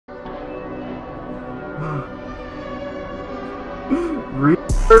Yo,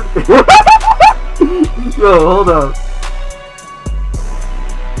 hold up.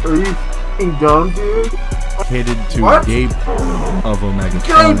 Are you f***ing dumb, dude? Catered to What? gay porn of Omega.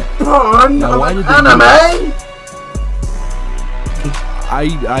 Gay porn Now, of why did an they anime?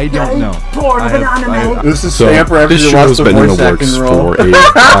 I don't know. Porn of an anime? This is So, Stamper after this you show lost has the been in voice the works acting role. for a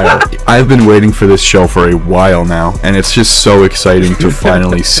while. I've been waiting for this show for a while now, and it's just so exciting to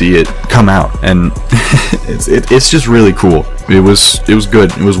finally see it come out. And it's just really cool. It was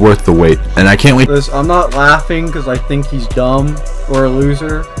good. It was worth the wait, and I can't wait. I'm not laughing because I think he's dumb or a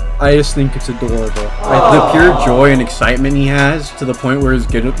loser. I just think it's adorable. Like, the pure joy and excitement he has to the point where he's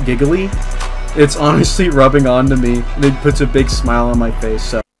giggly, it's honestly rubbing on to me, and it puts a big smile on my face.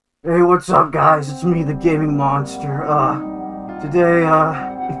 So. Hey, what's up, guys? It's me, the Gaming Monster. Today,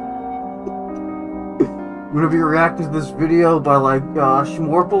 I'm gonna be reacting to this video by, like,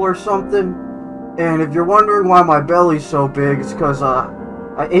 Schnorple or something. And if you're wondering why my belly's so big, it's because,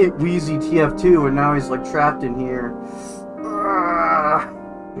 I ate Wheezy TF2 and now he's, like, trapped in here.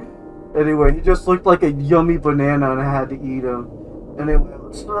 Anyway, he just looked like a yummy banana and I had to eat him. Anyway,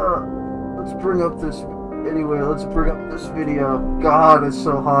 let's bring up this... Anyway, let's bring up this video. God, it's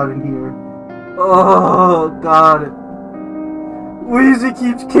so hot in here. Oh, God. Wheezy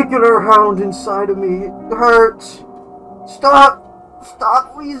keeps kicking around inside of me. It hurts. Stop.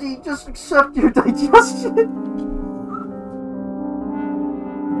 Stop, Wheezy. Just accept your digestion.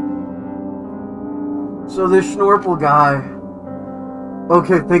 So this Schnorple guy.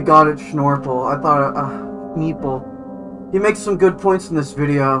 Okay, thank God it's Schnorple. I thought, Meeple. He makes some good points in this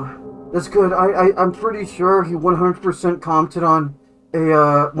video. That's good. I'm pretty sure he 100% commented on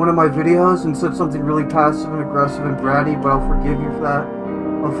one of my videos and said something really passive and aggressive and bratty, but I'll forgive you for that.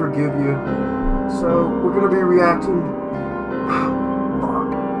 I'll forgive you. So, we're gonna be reacting...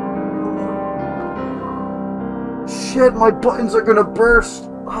 Fuck. Shit, my buttons are gonna burst!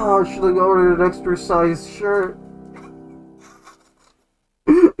 Oh, I should have ordered an extra size shirt.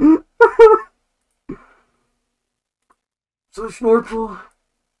 So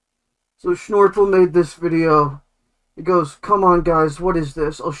Schnorple made this video. He goes, come on guys, what is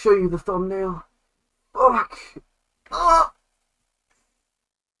this? I'll show you the thumbnail. Fuck. Oh.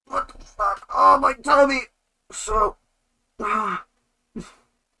 What the fuck? Oh, my tummy. So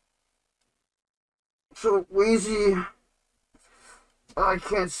Wheezy. I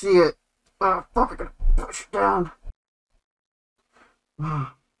can't see it. Fuck, I gotta push it down.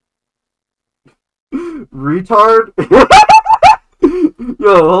 Retard?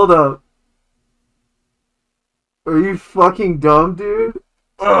 Yo, hold up. Are you fucking dumb, dude?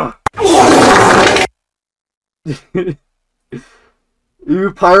 You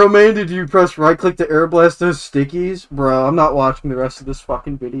Pyromane, did you press right click to air blast those stickies? Bro, I'm not watching the rest of this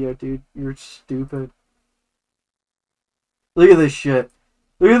fucking video, dude. You're stupid. Look at this shit.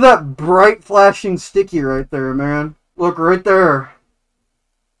 Look at that bright flashing sticky right there, man. Look, right there.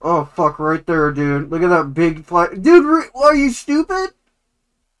 Oh, fuck, right there, dude. Look at that big flash. Dude, are you stupid?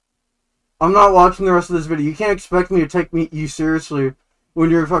 I'm not watching the rest of this video. You can't expect me to take you seriously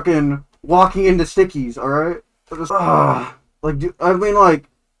when you're fucking walking into stickies, alright? Like, dude, I mean, like,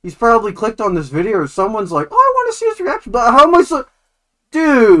 he's probably clicked on this video or someone's like, oh, I want to see his reaction, but how am I so...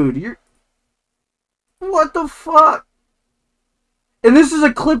 Dude, you're... What the fuck? And this is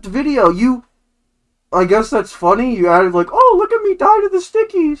a clipped video. I guess that's funny. You added like, oh, look at me die to the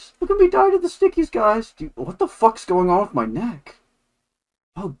stickies. Look at me die to the stickies, guys. Dude, what the fuck's going on with my neck?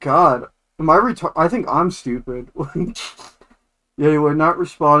 Oh, God. Am I retarded? I think I'm stupid. Yeah, we're not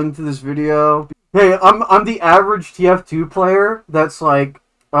responding to this video. Hey, I'm the average TF2 player that's like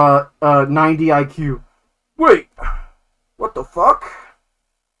 90 IQ. Wait, what the fuck?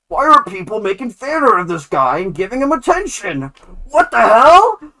 Why are people making fan art of this guy and giving him attention? What the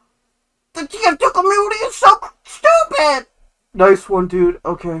hell? The TF2 community is so stupid! Nice one, dude.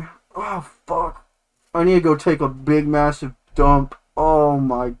 Okay. Oh, fuck. I need to go take a big, massive dump. Oh,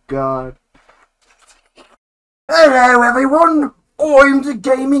 my God. Hello, everyone. I'm the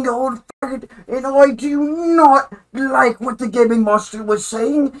gaming old faggot, and I do not like what the Gaming Monster was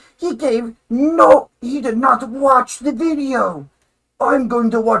saying. He did not watch the video. I'm going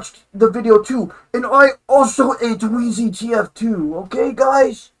to watch the video too, and I also ate Wheezy TF2, okay,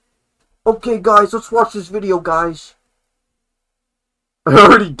 guys? Okay, guys, let's watch this video, guys. I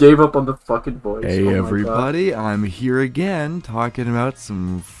already gave up on the fucking voice. Hey, everybody, I'm here again talking about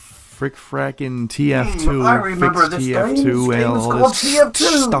some frick-frackin' TF2, I remember fixed this TF2, game. and all this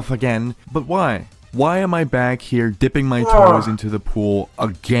TF2. stuff again. But why? Why am I back here dipping my toes into the pool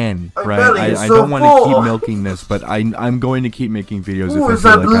again? My Right? belly is I so don't want to full. keep milking this, but I'm going to keep making videos Who if is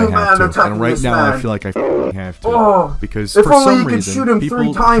I that feel like blue I have man to. attacking And right this now man? I feel like I f***ing have to. Oh, Because if for only some you could shoot reason, him people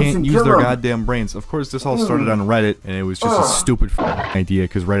 3 times can't and use kill their him. goddamn brains. Of course, this all started on Reddit, and it was just a stupid idea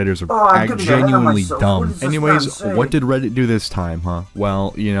because Redditors Oh, I'm are getting ahead of genuinely myself. What dumb. does this man Anyways, say? what did Reddit do this time, huh?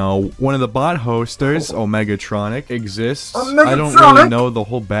 Well, you know, one of the bot hosters, Omegatronic, exists. I don't really Omegatronic? know the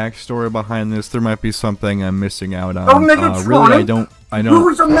whole backstory behind this. There might be something I'm missing out on. Omegatronic? Really, I don't Who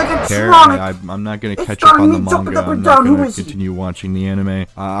is care. Omegatronic? I'm not gonna It's catch up on the Johnny jumping manga. up and I'm down. not Who gonna is he? continue watching the anime.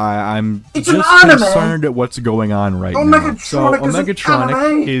 I'm It's an just anime. concerned at what's going on right now. So Omegatronic is an Omegatronic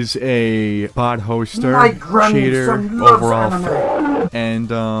anime. is a bot hoster, My granny cheater, son loves overall anime.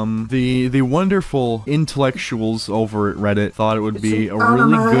 and the wonderful intellectuals over at Reddit thought it would be It's a an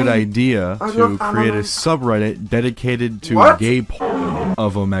really anime. good idea I to love create a anime. subreddit dedicated to What? gay porn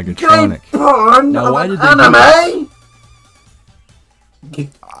of Gay Omegatronic. porn Now, of why an did they do anime?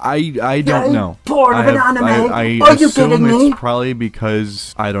 I don't Gay know. porn of an anime? I Are you assume kidding me? it's probably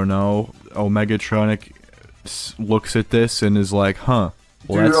because, I don't know, Omegatronic looks at this and is like, huh,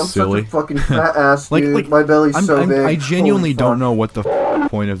 well, Dude, I'm that's silly. such a fucking fat ass, Like- dude. like, My belly's so big. I genuinely Holy don't fuck. know what the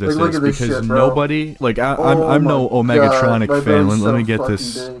point of this Like, look is at this because shit, bro. nobody, like, I'm Oh no my God, Omegatronic my fan. belly's Let me so get fucking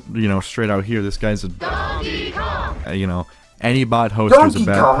this, big. you know, straight out here. This guy's a, you know, any bot hoster's a Donkey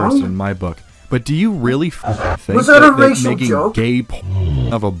bad Kong? person in my book. But do you really think Was that a that racial making joke? gay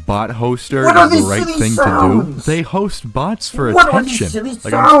porn of a bot hoster What are is the these right silly thing sounds? to do? They host bots for What are these attention. silly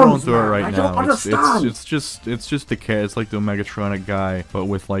Like I'm scrolling sounds, through it man? right I now. don't understand. It's just the cat. It's like the Megatronic guy, but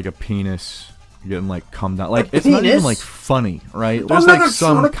with like a penis getting like come down. Like A it's not even penis? like funny, right? There's like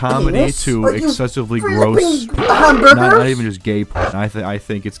some Megatronic comedy penis? to Are you excessively flipping gross. hamburgers? Not even just gay porn. I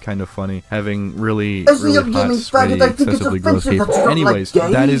think it's kind of funny having really As the really hot, gaming sweaty, faggot, I think it's excessively gross offensive gay that you porn. don't like Anyways,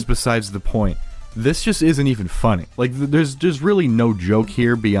 gay. that is besides the point. This just isn't even funny. Like there's really no joke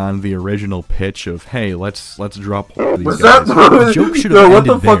here beyond the original pitch of hey, let's drop these Was guys. that? The joke should have No, what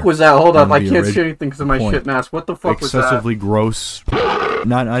ended the fuck there was that? Hold up, on I the can't see original anything because of my point. shit mask. What the fuck was that? Excessively gross.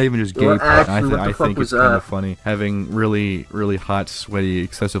 Not even just gay Well, porn. actually, what the I fuck think was it's kind that? of funny having really hot, sweaty,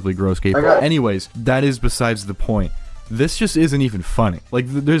 excessively gross gay porn. got- Anyways, that is besides the point. This just isn't even funny. Like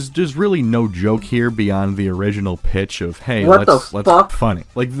there's really no joke here beyond the original pitch of hey, What the let's fuck? funny.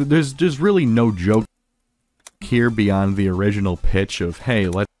 Like there's really no joke here beyond the original pitch of hey,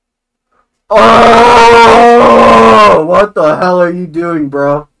 let's Oh, what the hell are you doing,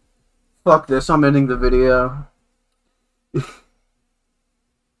 bro? Fuck this, I'm ending the video.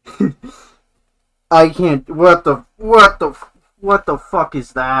 I can't, what the fuck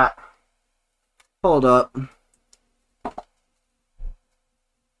is that? Hold up.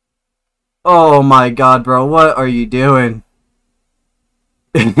 Oh my god, bro, what are you doing?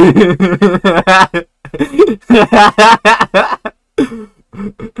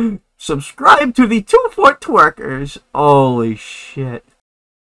 Subscribe to the 2-Foot Twerkers. Holy shit.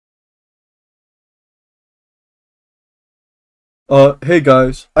 Hey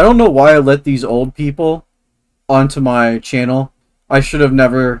guys, I don't know why I let these old people onto my channel. I should have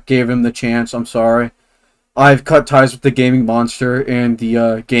never gave him the chance, I'm sorry. I've cut ties with the gaming monster and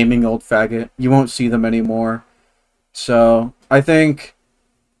the gaming old faggot. You won't see them anymore. So, I think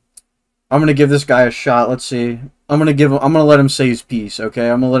I'm gonna give this guy a shot. Let's see. I'm gonna let him say his piece, okay?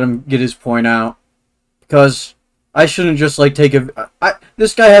 I'm gonna let him get his point out. Because I shouldn't just like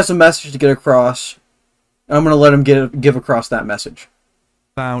this guy has a message to get across. I'm gonna let him give across that message.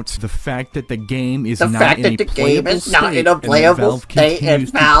 about the fact that the game is The not fact in that a the game playable is not state, in a and that playable Valve state, continues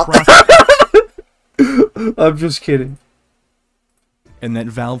and to Valve- profit- I'm just kidding. and that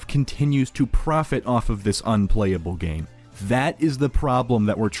Valve continues to profit off of this unplayable game. That is the problem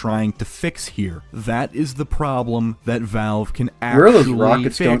that we're trying to fix here. That is the problem that Valve can Where are those actually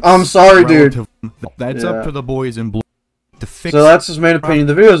rockets fix. going? I'm sorry, dude. That's Yeah. up to the boys in blue to fix. So that's his main opinion.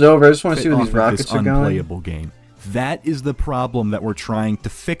 The video's over. I just want to see where off these of rockets this are going. unplayable game. That is the problem that we're trying to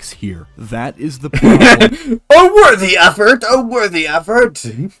fix here. That is the problem. A worthy effort! A worthy effort!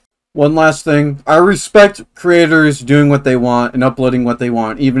 One last thing. I respect creators doing what they want and uploading what they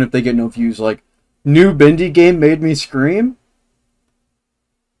want, even if they get no views. Like, new Bindi game made me scream.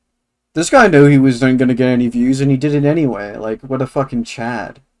 This guy knew he wasn't going to get any views, and he did it anyway. Like, what a fucking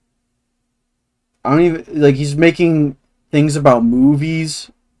Chad. I don't even... Like, he's making things about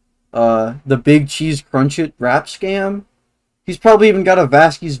movies. The Big Cheese Crunch It rap scam. He's probably even got a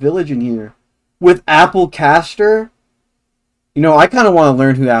Vasquez Village in here. With Apple Caster. You know, I kind of want to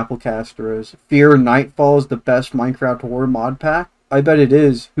learn who Applecaster is. Fear Nightfall is the best Minecraft horror mod pack? I bet it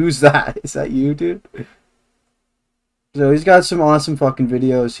is. Who's that? Is that you, dude? So he's got some awesome fucking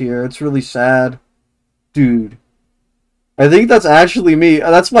videos here. It's really sad. Dude. I think that's actually me.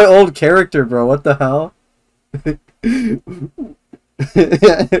 That's my old character, bro. What the hell?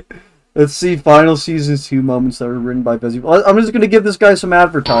 Let's see final season 2 moments that were written by Busy. I'm just gonna give this guy some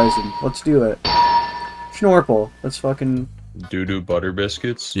advertising. Let's do it. Schnorple. Let's fucking... Doo-doo butter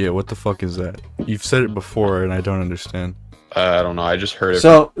biscuits? Yeah, what the fuck is that? You've said it before and I don't understand. I don't know, I just heard it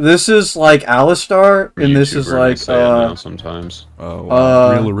So, this is like Alistar, from and this YouTuber, is and I like, say it now sometimes. Oh, wow.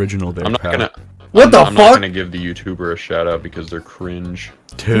 Uh, Real original there, I'm not pal. gonna... What I'm the not fuck? gonna give the YouTuber a shout out because they're cringe.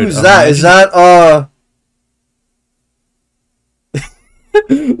 Dude, who's that? Is that,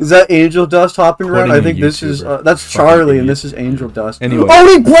 is that Angel Dust hopping around? Quoting I think a this is, YouTuber. that's Fucking Charlie, and idiot. this is Angel Dust. Anyway.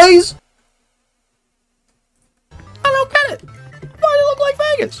 Oh, he plays! I don't get it! Why do you look like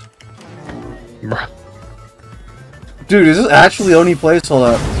Vegas? Bruh. Dude, is this actually Oni plays? Hold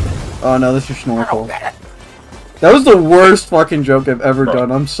up. Oh no, this is Schnorple. That was the worst fucking joke I've ever done.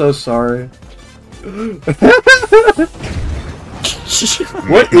 I'm so sorry.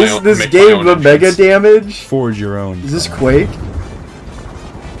 What is this game? The Mega Damage? Forge your own. Is this Quake?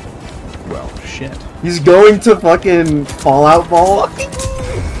 Well, shit. He's going to fucking Fallout Vault?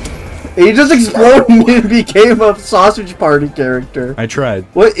 He just exploded and became a Sausage Party character. I tried.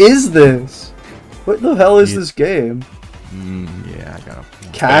 What is this? What the hell is this game? Yeah, I got him.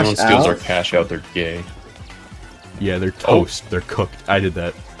 If anyone Cash steals our out? cash out, they're gay. Yeah, they're toast. They're cooked. I did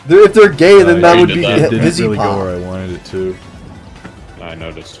that. If they're gay, then that you would did be that. It didn't Busy really go Pop. where I wanted it to. I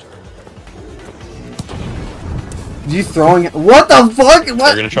noticed. You throwing... What the fuck? They're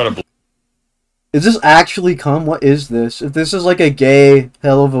What? gonna try to... Is this actually cum? What is this? If this is like a gay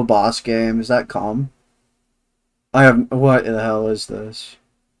hell of a boss game, is that cum? I have... What the hell is this?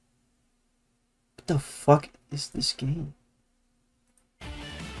 What the fuck is this game?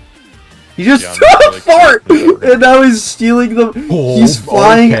 He just Yeah, I'm threw a really fart! confused. And now he's stealing the... Oh, he's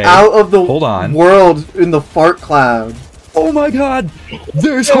flying okay. out of the Hold on. world in the fart cloud. Oh my god!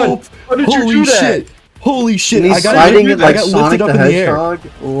 There's God, hope! how did you Holy do that? shit! Holy shit! And I he's got sliding it, it like I got Sonic lifted the up in the air. Hedgehog.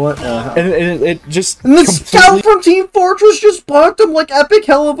 What the hell? And it just And the completely... scout from Team Fortress just blocked him like epic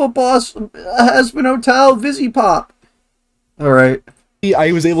hell of a boss has been Hotel Vizzy Pop. Alright.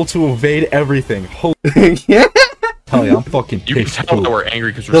 I was able to evade everything. Holy Yeah. hell yeah, I'm fucking You can pissed tell that too. we're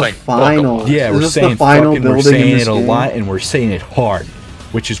angry because we're The saying fuck a final. lot. Yeah, Is we're this saying the final fucking, we're building in saying this it a game? lot, and we're saying it hard,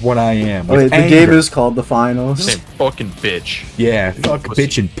 which is what I am. Oh, wait, with the game anger. is called The Finals. Saying fucking bitch. Yeah, fuck, Pussy.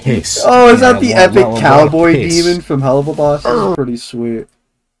 bitch, and piss. Oh, is Yeah, that the lot epic of cowboy piss. demon from Hell of a Boss? This is pretty sweet.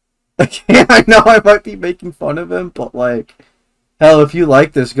 I know I might be making fun of him, but like, hell, if you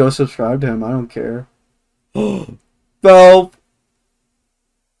like this, go subscribe to him. I don't care. Well,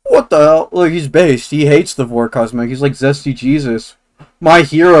 what the hell? Look, he's based. He hates the Vor Cosmic. He's like Zesty Jesus. My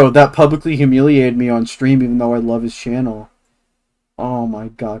hero that publicly humiliated me on stream even though I love his channel. Oh my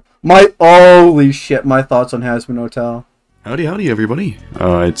god. Holy shit, my thoughts on Hasbin Hotel. Howdy, everybody.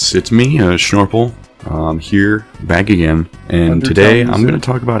 It's me, Schnorple. Here, back again, and Undertale today I'm music. going to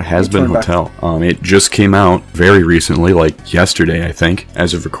talk about Hasbin Turn back. Hotel. It just came out very recently, like yesterday, I think,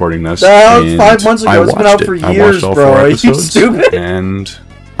 as of recording this. That was and 5 months ago. I It's been watched out for it. I years, watched all bro. 4 Are you episodes, stupid? and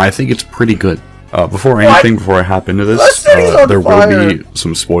I think it's pretty good. Before I hop into That this, thing's on there will fire. be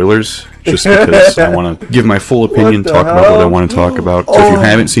some spoilers, just because I want to give my full opinion, What the talk about what I hell? want to talk about. So if you Oh,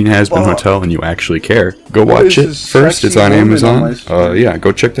 haven't seen Hasbin fuck. Hotel and you actually care, go What watch is it this first. It's sexy on woman on Amazon. my screen? Yeah,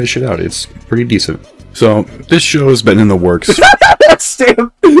 go check that shit out. It's pretty decent. So this show has been in the works.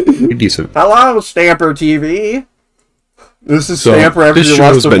 Stamp. Pretty decent. Hello, Stamper TV. This is So Stamper after this you show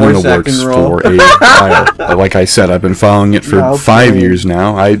lost has the been in the voice works acting role. for a while. Like I said, I've been following it for Yeah, 5 okay. years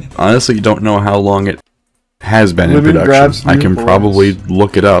now. I honestly don't know how long it has been in Women production. grabs I new can boys. probably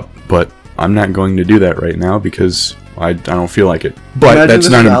look it up, but I'm not going to do that right now because I don't feel like it. But Imagine that's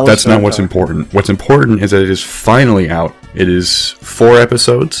this not is Alice that's not Hotel. what's important. What's important is that it is finally out. It is 4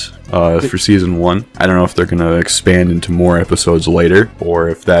 episodes for season 1. I don't know if they're gonna expand into more episodes later, or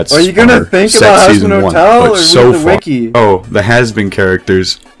if that's Are you gonna our think set about season Hasbin 1. Hotel But or so read the far, wiki? oh, the has-been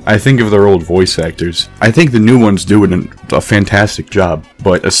characters. I think of their old voice actors. I think the new ones do a fantastic job,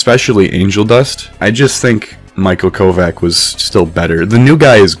 but especially Angel Dust. I just think Michael Kovac was still better. The new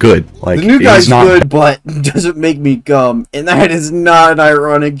guy is good. Like The new he's guy's not good, but doesn't make me gum. And that is not an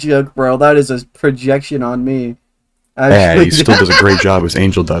ironic joke, bro. That is a projection on me. bad. Actually, He still does a great job as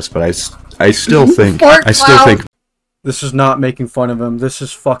Angel Dust, but I still think Fart cloud. This is not making fun of him. This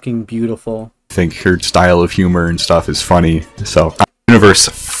is fucking beautiful. her style of humor and stuff is funny. So universe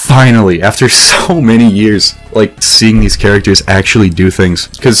finally, after so many years, like seeing these characters actually do things,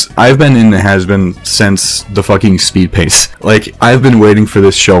 because I've been in the has-been since the fucking Speed Pace. Like I've been waiting for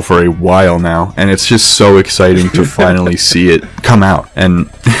this show for a while now, and it's just so exciting to finally see it come out. And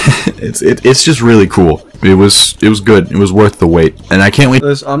It's just really cool. It was good. It was worth the wait, and I can't wait.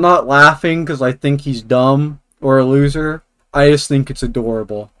 I'm not laughing because I think he's dumb or a loser. I just think it's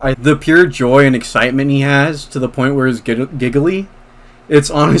adorable. The pure joy and excitement he has to the point where he's giggly, it's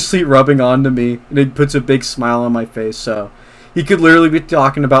honestly rubbing onto me, and it puts a big smile on my face. So he could literally be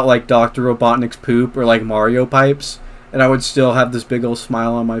talking about like Dr. Robotnik's poop or like Mario pipes, and I would still have this big old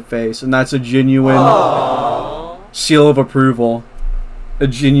smile on my face, and that's a genuine seal of approval. A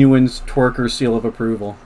genuine twerker seal of approval.